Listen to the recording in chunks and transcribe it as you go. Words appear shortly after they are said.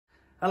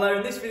Hello,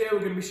 in this video we're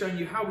going to be showing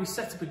you how we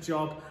set up a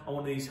job on one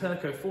of these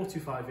Hurco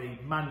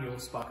 425E manual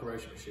spark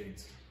erosion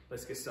machines.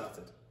 Let's get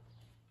started.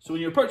 So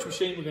when you approach the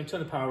machine, we're going to turn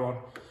the power on.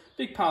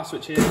 Big power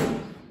switch here,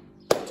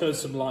 turn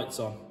some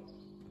lights on.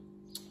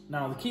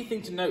 Now the key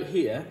thing to note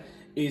here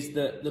is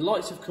that the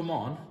lights have come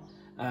on.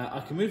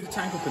 I can move the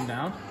tank up and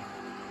down,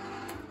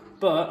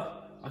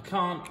 but I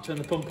can't turn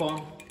the pump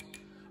on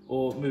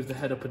or move the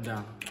head up and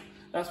down.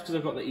 That's because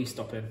I've got the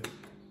E-stop in.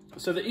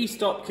 So the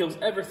E-stop kills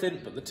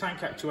everything but the tank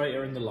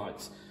actuator and the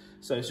lights.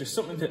 So it's just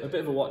something a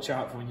bit of a watch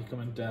out for when you come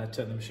and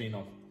turn the machine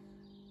on.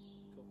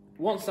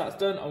 Once that's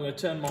done, I'm going to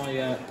turn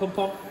my pump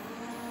on.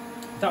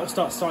 That will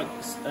start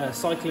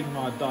cycling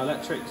my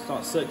dielectric,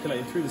 start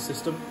circulating through the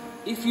system.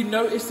 If you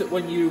notice that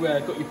when you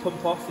got your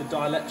pump off, the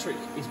dielectric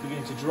is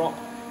beginning to drop,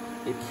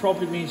 it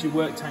probably means your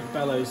work tank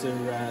bellows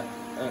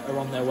are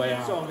on their way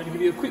out. So I'm going to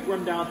give you a quick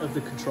rundown of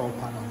the control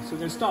panel. So we're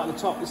going to start at the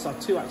top. This is our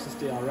 2-axis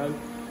DRO.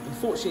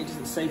 Unfortunately, it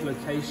doesn't save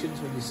locations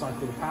when you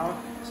cycle the power,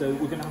 so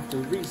we're going to have to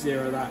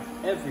re-zero that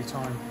every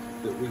time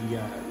that we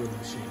run the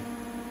machine.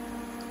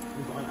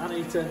 We've got an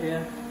anneater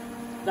here.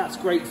 That's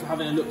great for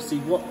having a look to see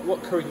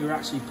what current you're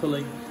actually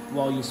pulling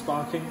while you're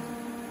sparking.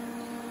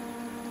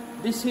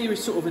 This here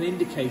is sort of an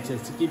indicator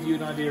to give you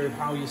an idea of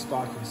how you're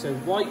sparking. So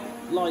white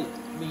light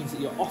means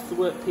that you're off the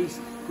workpiece,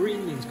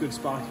 green means good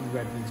sparking,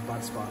 red means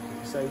bad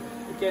sparking. So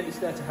again, it's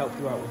there to help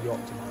you out when you're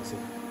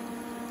optimising.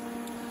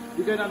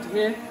 We go down to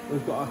here,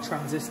 we've got our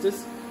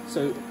transistors.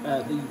 So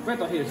the red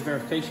light here is a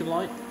verification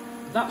light.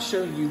 That's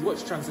showing you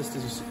which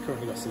transistors you've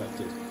currently got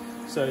selected.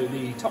 So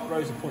the top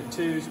rows are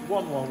 0.2s,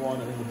 111,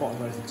 and then the bottom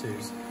rows are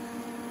 2s.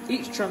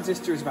 Each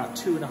transistor is about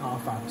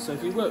 2.5 amps. So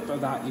if you work by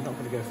that, you're not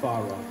going to go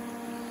far wrong.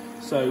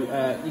 So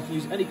you can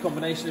use any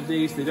combination of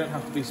these. They don't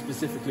have to be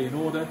specifically in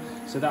order.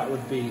 So that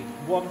would be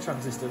 1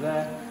 transistor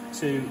there,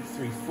 2,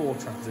 3, 4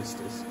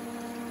 transistors.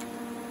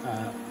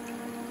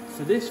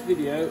 For this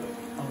video,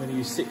 I'm going to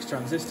use 6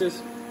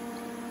 transistors,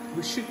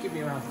 which should give me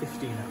around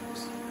 15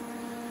 amps.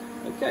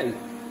 Okay,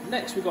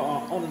 next we've got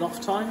our on and off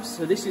times.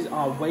 So this is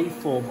our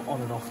waveform on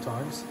and off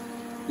times.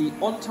 The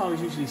on time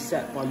is usually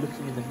set by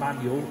looking in the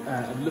manual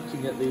and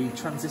looking at the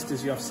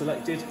transistors you have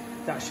selected.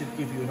 That should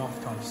give you an off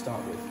time to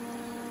start with.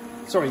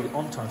 Sorry, the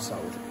on time to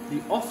start with.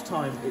 The off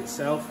time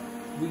itself,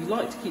 we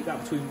like to keep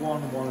that between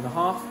 1 and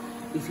 1.5.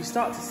 If you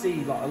start to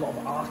see like a lot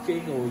of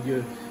arcing or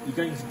you're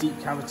going into deep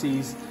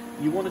cavities,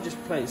 you want to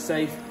just play it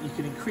safe. You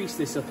can increase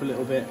this up a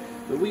little bit,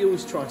 but we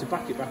always try to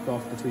back it back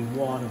off between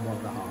 1 and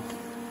 1.5.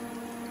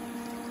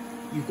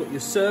 You've got your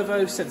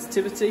servo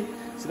sensitivity,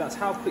 so that's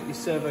how quick your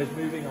servo is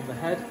moving on the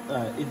head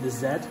in the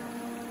Z,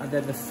 and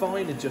then the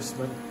fine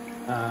adjustment,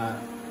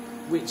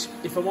 which,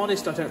 if I'm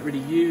honest, I don't really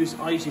use.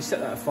 I usually set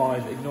that at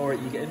 5, ignore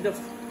it. You get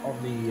enough on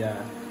the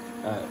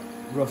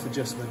rough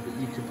adjustment that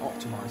you can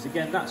optimise.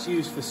 Again, that's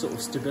used for sort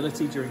of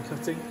stability during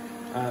cutting.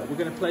 We're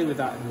going to play with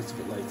that a little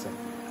bit later.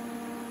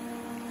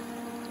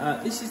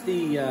 This is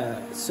the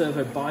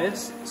servo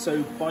bias.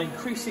 So by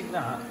increasing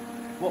that,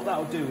 what that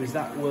will do is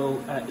that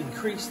will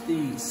increase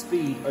the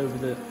speed over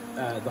the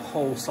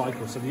whole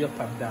cycle, so the up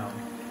and down.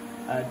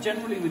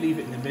 Generally we leave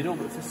it in the middle,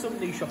 but for some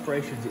niche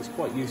operations it's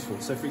quite useful.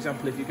 So for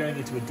example, if you're going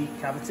into a deep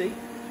cavity,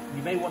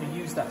 you may want to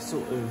use that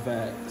sort of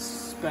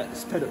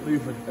sped up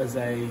movement as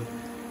a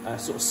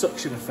sort of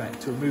suction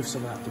effect to remove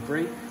some of that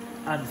debris.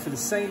 And for the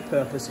same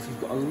purpose, if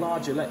you've got a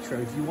large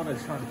electrode, you want to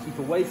try to keep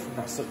away from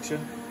that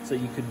suction so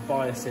you can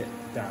bias it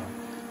down.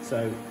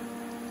 So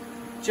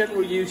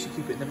general use, you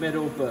keep it in the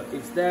middle, but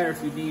it's there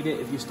if you need it.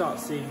 If you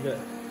start seeing that,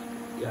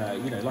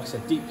 like I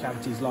said, deep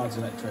cavities, large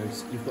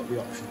electrodes, you've got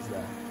the options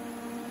there.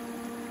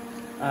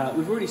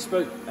 We've already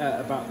spoke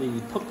about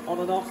the pump on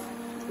and off,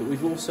 but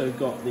we've also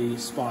got the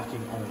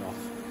sparking on and off.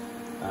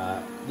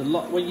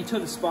 When you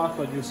turn the spark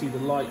on, you'll see the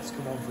lights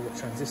come on for what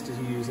transistors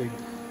you're using,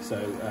 so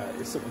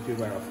it's something to be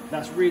aware of.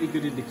 That's a really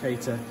good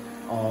indicator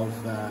of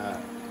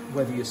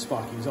whether your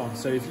sparking is on.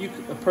 So if you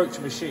approach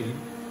a machine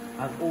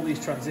and all these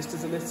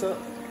transistors are lit up,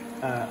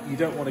 you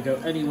don't want to go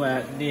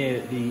anywhere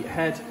near the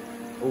head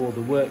or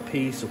the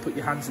workpiece or put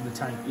your hands in the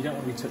tank. You don't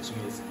want to be touching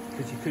it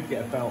because you could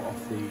get a belt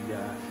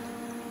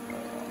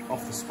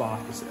off the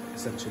spark,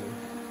 essentially.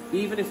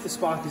 Even if the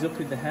spark is up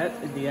in the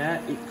air,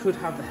 it could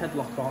have the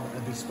headlock on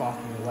and be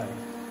sparking away.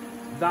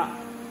 That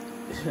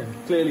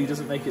clearly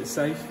doesn't make it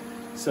safe,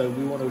 so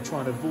we want to try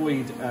and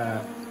avoid,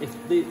 if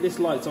this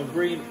light's on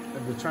green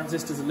and the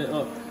transistors are lit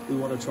up, we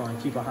want to try and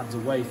keep our hands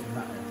away from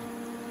that end.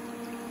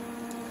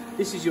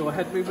 This is your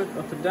head movement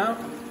up and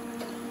down.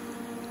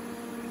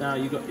 Now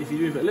if you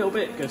move it a little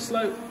bit, go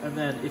slow, and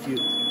then if you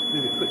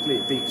move it quickly,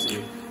 it beeps at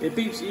you. It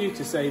beeps at you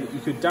to say that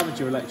you could damage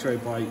your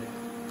electrode by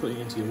putting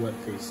into your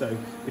workpiece. So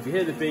if you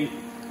hear the beep,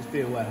 just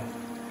be aware.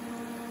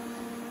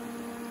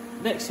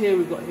 Next here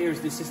we've got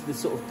this is the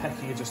sort of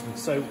pecking adjustment.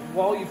 So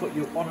while you've got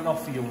your on and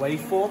off for your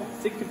waveform,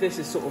 think of this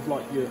as sort of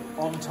like your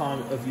on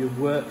time of your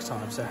work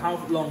time. So how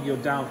long you're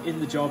down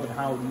in the job and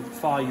how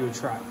far you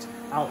attract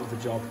out of the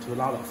job to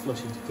allow that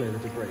flushing to clear the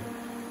debris.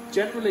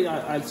 Generally,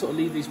 I sort of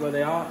leave these where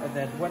they are, and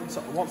then once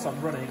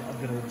I'm running, I'm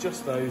going to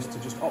adjust those to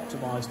just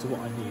optimise to what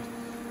I need.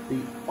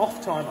 The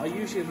off time, I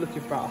usually am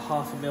looking for about a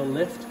 ½ mil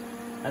lift,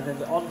 and then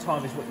the on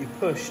time is what you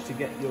push to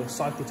get your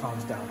cycle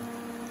times down.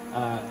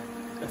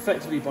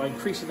 Effectively, by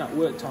increasing that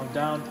work time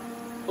down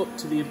up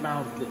to the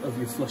amount of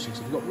your flushing. So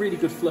if you've got really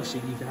good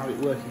flushing, you can have it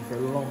working for a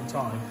long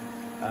time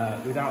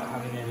without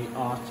having any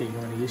arcing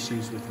or any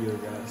issues with your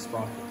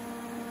sparking.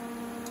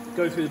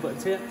 Go through the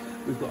buttons here.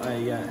 We've got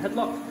a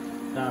headlock.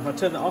 Now, if I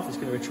turn that off, it's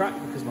going to retract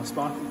because my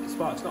spark's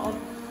not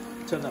on.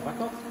 Turn that back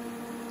off.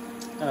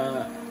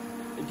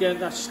 Again,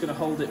 that's just going to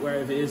hold it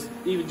wherever it is.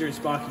 Even during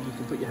sparking, you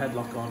can put your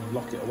headlock on and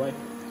lock it away.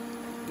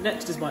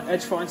 Next is my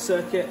edge find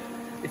circuit.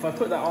 If I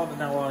put that on and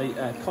now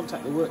I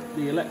contact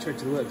the electrode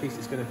to the workpiece,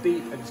 it's going to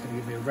beep and it's going to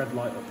give me a red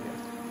light up here.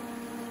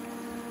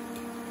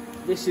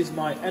 This is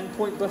my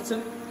endpoint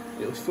button.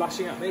 It was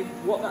flashing at me.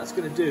 What that's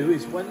going to do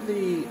is when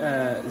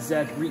the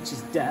Z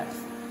reaches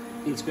depth,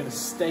 it's going to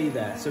stay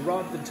there. So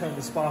rather than turn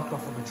the spark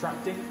off and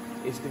retracting,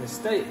 it's going to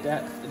stay at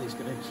depth and it's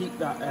going to keep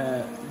that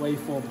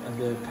waveform and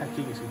the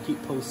pecking, it's going to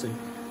keep pulsing,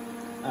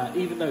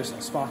 even though it's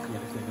not sparking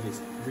anything and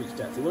it's reached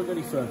depth. It won't go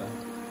any further.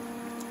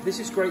 This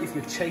is great if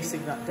you're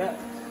chasing that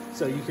depth.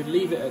 So you can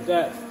leave it at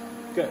depth,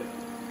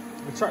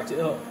 retract it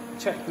up,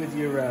 check with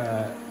your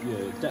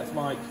depth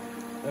mic.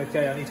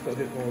 Okay, I need to put a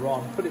bit more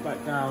on. Put it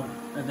back down,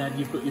 and then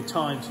you've got your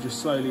time to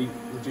just slowly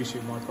reduce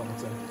your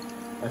micrometer.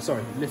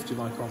 Lift your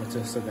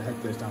micrometer so the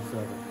head goes down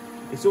further.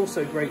 It's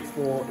also great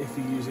for if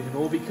you're using an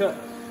Orbi cut,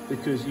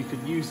 because you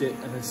can use it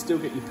and then still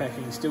get your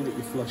pecking, still get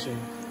your flushing,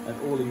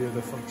 and all of your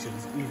other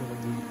functions, even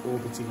when you're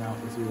orbiting out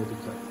with your Orbi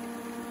cut.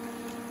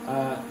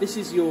 This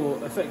is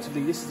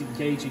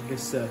engaging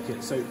this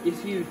circuit. So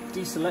if you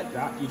deselect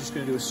that, you're just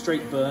going to do a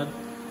straight burn.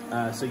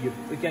 So you're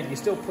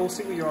still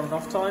pulsing when you're on and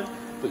off time,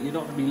 but you're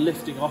not going to be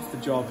lifting off the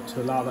job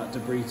to allow that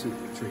debris to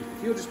retreat.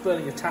 If you're just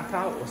burning a tap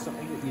out or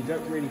something that you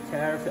don't really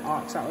care if it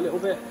arcs out a little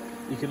bit,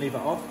 you can leave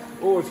it off.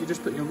 Or if you're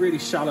just putting a really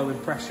shallow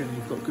impression and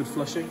you've got good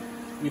flushing,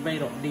 you may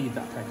not need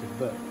that pecking,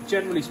 but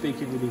generally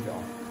speaking, we leave it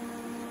on.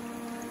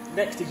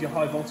 Next is your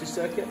high voltage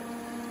circuit.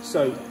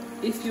 So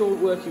if you're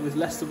working with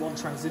less than one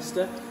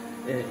transistor,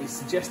 it's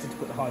suggested to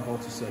put the high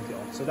voltage circuit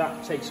on. So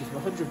that takes you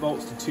from 100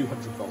 volts to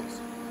 200 volts.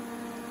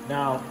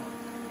 Now,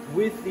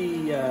 with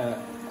the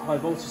high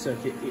voltage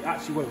circuit, it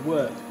actually won't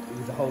work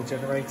with the whole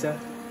generator.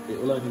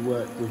 It will only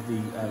work with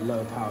the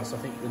lower power, so I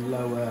think the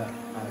lower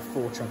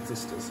 4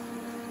 transistors.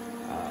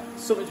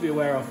 Something to be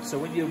aware of, so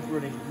when you're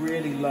running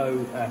really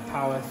low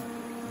power,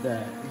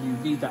 you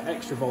need that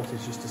extra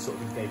voltage just to sort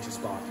of engage the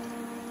spark.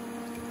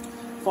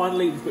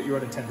 Finally, we've got your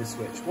unintended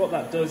switch. What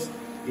that does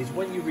is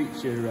when you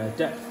reach your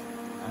depth,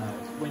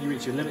 when you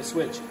reach your limit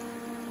switch,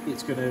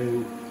 it's going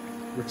to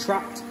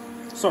retract,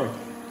 it's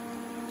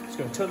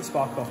going to turn the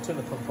spark off, turn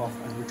the pump off,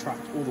 and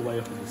retract all the way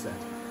up in this end.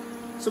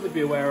 Something to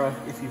be aware of,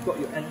 if you've got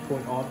your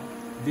endpoint on,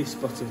 this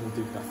button will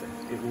do nothing.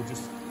 It will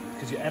just,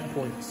 because your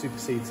endpoint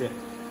supersedes it.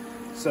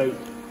 So,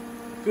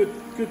 good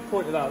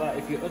point about that.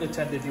 If you're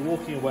unattended, you're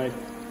walking away,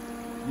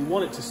 you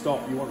want it to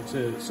stop, you want it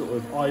to sort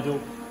of idle,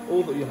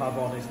 all that you'll have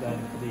on is then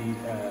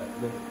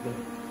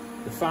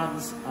the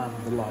fans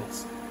and the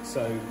lights.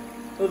 So,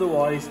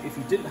 otherwise, if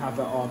you didn't have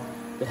that on,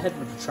 the head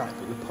would retract,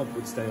 but the pump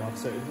would stay on,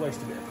 so it would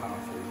waste a bit of power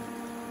for you.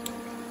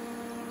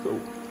 Cool.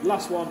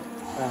 Last one,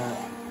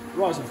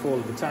 rise and fall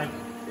of the tank.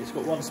 It's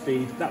got one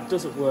speed. That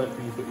doesn't work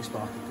when you've got your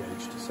spark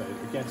engaged. So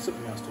again,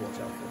 something else to watch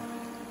out for.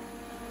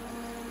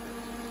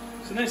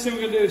 So next thing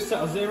we're going to do is set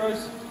our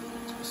zeros.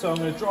 So I'm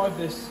going to drive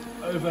this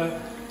over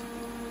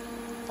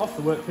off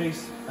the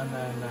workpiece and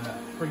then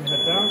bring the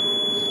head down.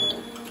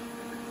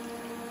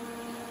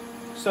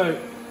 So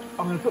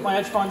I'm going to put my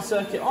edge find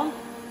circuit on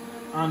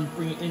and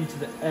bring it into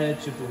the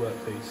edge of the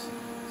workpiece.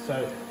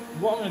 So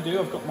what I'm going to do,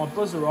 I've got my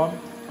buzzer on.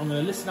 I'm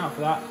going to listen out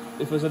for that.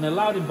 If there's an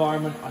allowed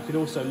environment, I could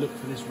also look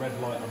for this red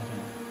light on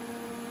here.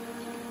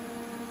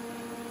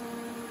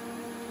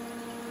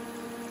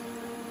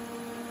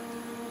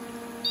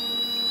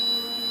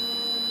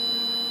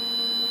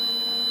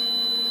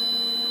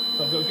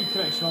 So I've got a good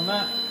connection on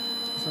that.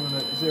 So I'm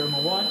going to zero my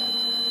Y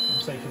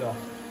and take it off.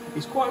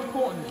 It's quite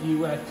important that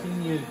you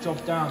clean your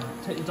job down,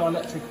 take the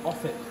dielectric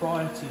off it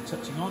prior to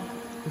touching on,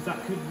 because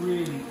that could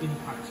really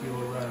impact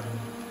your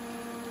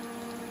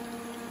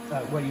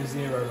where your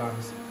zero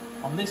lands.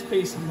 On this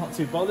piece, I'm not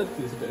too bothered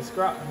because it's a bit of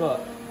scrap,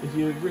 but if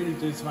you're really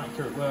doing some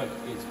accurate work,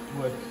 it's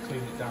worth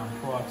cleaning it down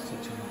prior to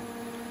touching on.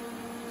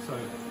 So,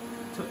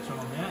 touch on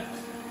the X.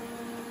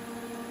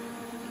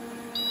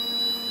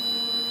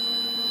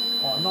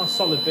 Right, a nice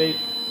solid beat,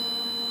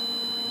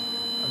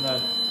 and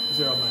then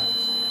zero on the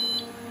X.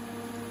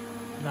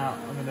 Now,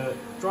 I'm going to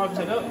drive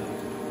the head up,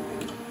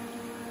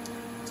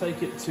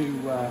 take it to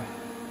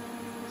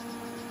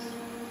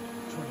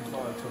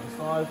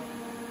 25,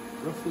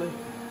 roughly.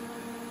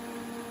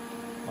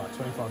 Right,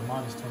 25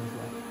 minus 25.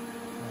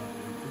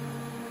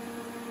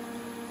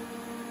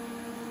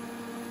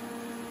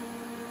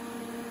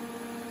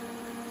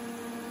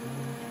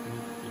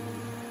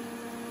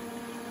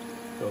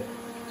 Cool.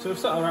 So we've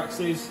set our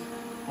axes.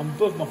 I'm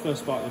above my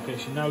first spark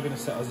location. Now we're going to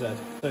set our Z.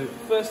 So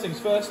first things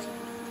first,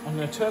 I'm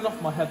going to turn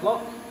off my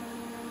headlock,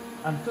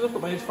 and because I've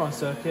got my edge find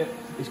circuit,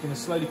 it's going to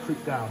slowly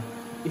creep down.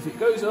 If it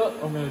goes up,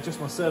 I'm going to adjust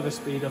my service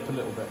speed up a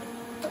little bit.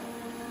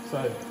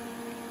 So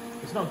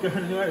it's not going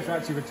anywhere, it's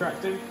actually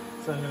retracting.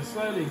 So I'm going to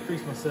slowly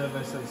increase my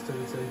service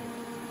sensitivity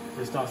as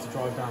it starts to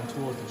drive down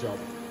towards the job.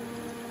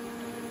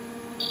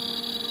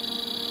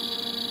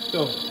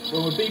 Cool.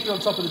 When we're beeping on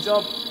top of the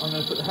job, I'm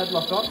going to put the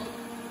headlock on.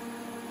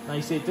 Now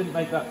you see it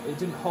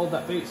didn't hold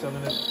that beep, so I'm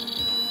going to,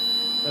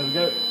 there we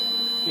go,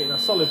 getting a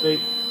solid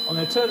beep. I'm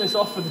going to turn this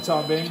off for the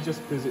time being,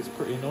 just because it's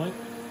pretty annoying.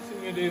 What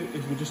we're going to do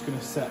is we're just going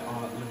to set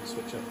our limit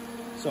switch up.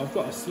 So I've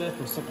got a slip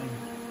or something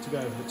to go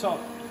over the top.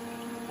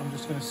 I'm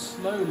just going to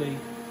slowly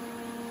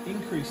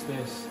increase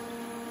this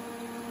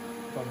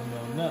by the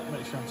mill nut,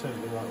 make sure I'm turning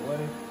it the right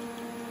way.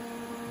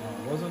 No,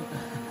 I wasn't.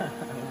 That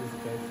was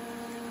the case.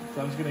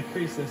 So I'm just going to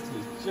increase this till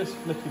it's just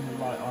flicking the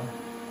light on,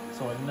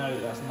 so I know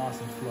that that's nice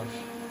and flush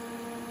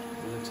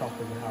with the top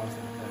of the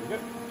housing. There we go.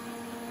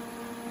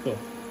 Cool.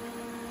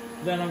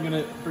 Then I'm going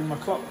to bring my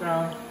clock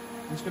down.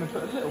 I'm just going to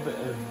put a little bit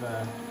of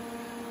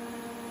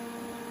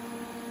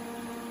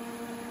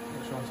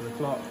pressure onto the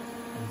clock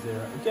and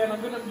 0. Again,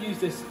 I'm going to use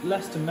this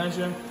less to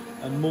measure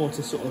and more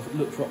to sort of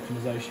look for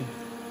optimization.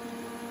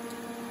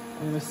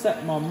 I'm going to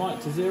set my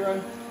mic to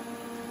 0,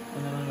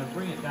 and then I'm going to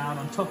bring it down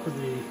on top of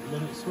the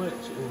limit switch,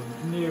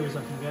 or near as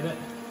I can get it.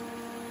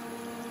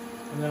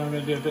 And then I'm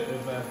going to do a bit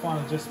of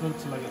fine adjustment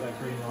till I get that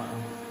green light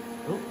on.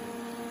 Oh,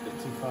 a bit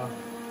too far.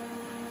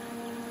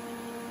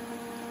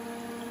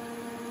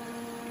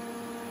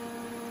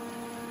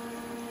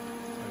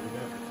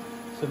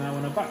 So now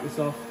when I back this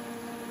off,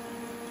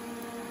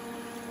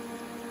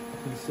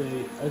 I can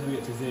see as we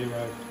get to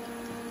 0,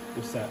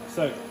 we're set.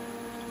 So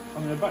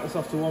I'm going to back this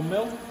off to 1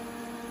 mil.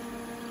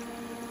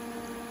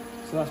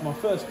 So that's my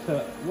first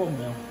cut, 1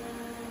 mil,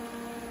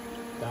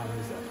 down in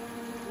the Z.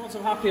 Once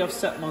I'm happy I've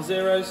set my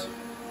zeros,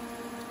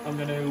 I'm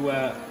going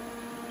to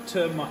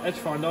turn my edge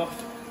find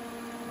off.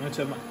 I'm going to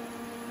turn my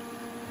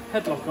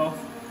headlock off,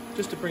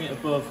 just to bring it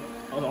above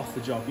or off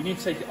the job. You need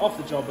to take it off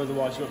the job,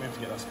 otherwise you won't be able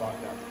to get that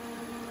spark down.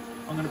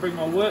 I'm going to bring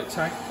my work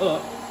tank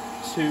up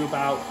to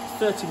about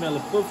 30 mil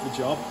above the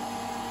job.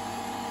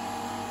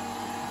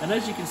 And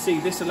as you can see,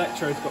 this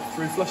electrode's got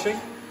through flushing.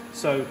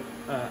 So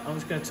I'm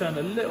just going to turn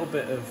a little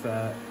bit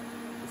of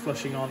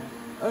flushing on,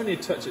 only a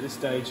touch at this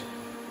stage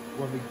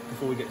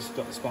before we get to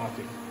stop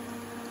sparking.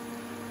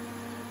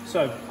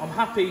 So I'm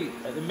happy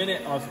at the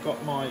minute. I've got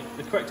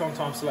the correct on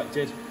time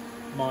selected,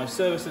 my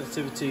service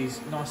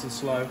sensitivities nice and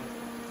slow.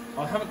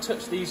 I haven't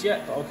touched these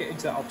yet, but I'll get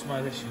into that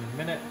optimization in a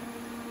minute.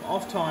 My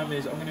off time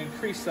is I'm going to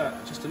increase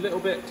that just a little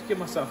bit to give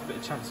myself a bit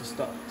of chance of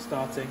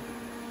starting,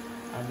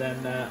 and then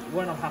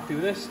when I'm happy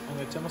with this, I'm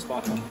going to turn my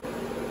spark on.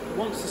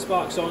 Once the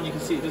spark's on, you can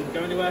see it doesn't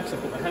go anywhere because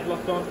I put my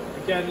headlock on.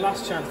 Again,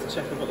 last chance to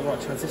check I've got the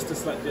right transistor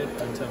selected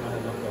and turn my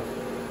headlock off.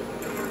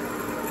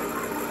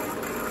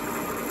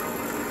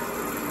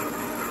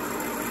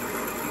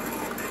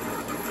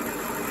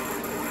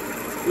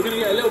 We're going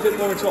to get a little bit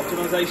more into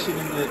optimization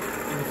in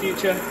the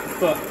future,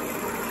 but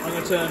I'm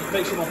going to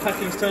make sure my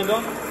packing's turned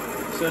on,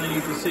 so then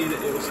you can see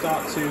that it will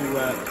start to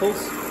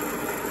pulse.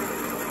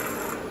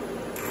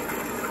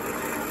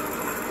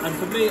 And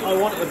for me, I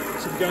want it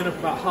to be going up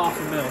about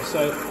 0.5 mil,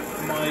 so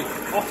my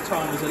off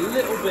time is a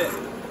little bit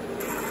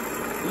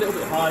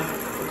high.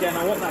 Again,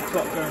 I want that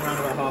clock going around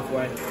about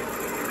halfway.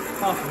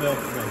 0.5 mil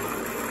for me.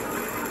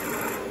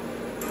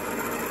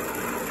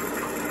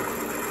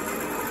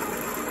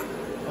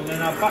 I'm going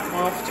to now back my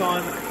off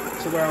time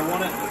to where I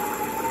want it.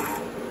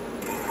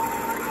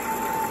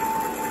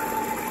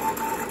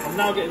 I'm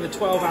now getting the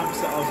 12 amps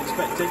that I was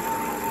expecting.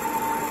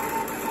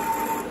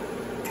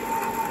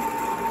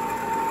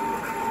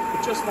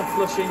 Adjust my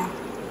flushing,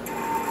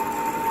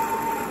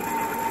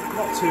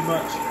 not too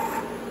much.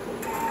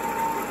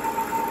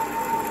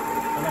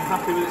 And I'm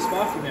happy with it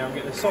sparking now. I'm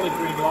getting a solid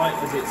green light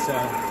as it's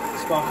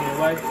sparking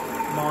away.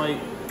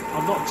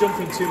 I'm not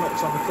jumping too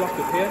much on the clock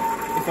up here.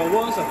 If I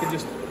was, I could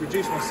just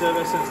reduce my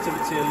servo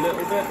sensitivity a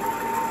little bit.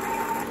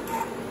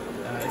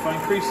 If I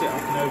increase it, I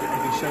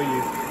can show you.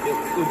 It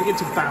will begin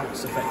to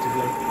bounce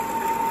effectively.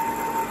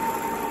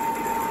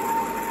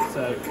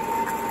 So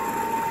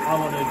I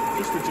want to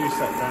just reduce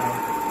that down.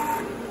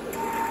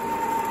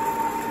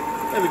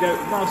 There we go.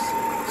 Nice,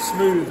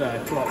 smooth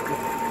clock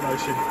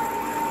motion.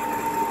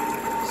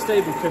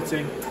 Stable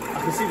cutting.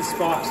 I can see the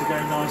sparks are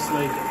going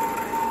nicely.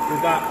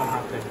 With that, I'm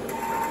happy.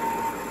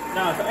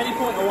 Now, if at any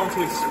point I want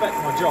to inspect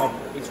my job,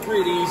 it's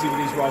really easy with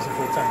these rise and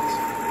fall tanks.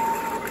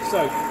 So,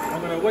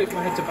 I'm going to wait for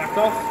my head to back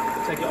off,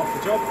 take it off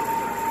the job.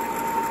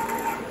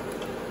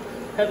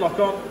 Headlock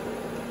on,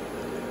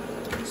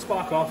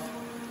 spark off.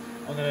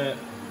 I'm going to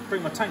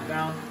bring my tank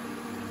down.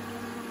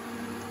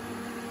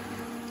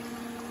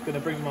 I'm going to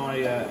bring my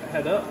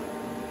head up,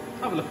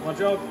 have a look at my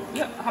job.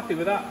 Yeah, happy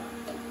with that.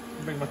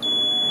 Bring my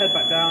head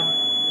back down.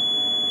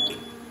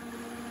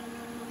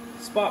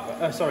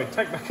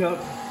 Tank back up.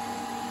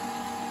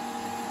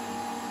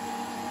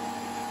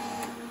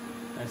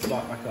 And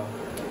spark back on.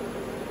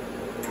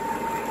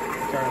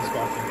 Carry on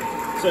sparking.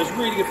 So it's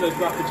really good for those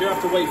rapids. You don't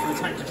have to wait for the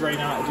tank to drain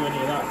out or do any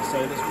of that. So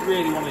that's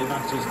really one of the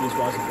advantages of these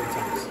rise and fall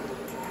tanks.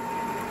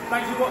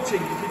 Thanks for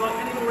watching. If you'd like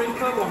any more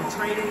info on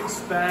training,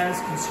 spares,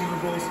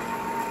 consumables,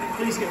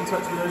 please get in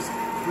touch with us.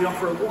 We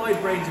offer a wide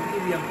range of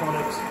EDM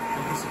products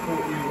and can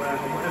support you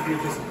on whatever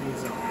your business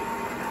needs are.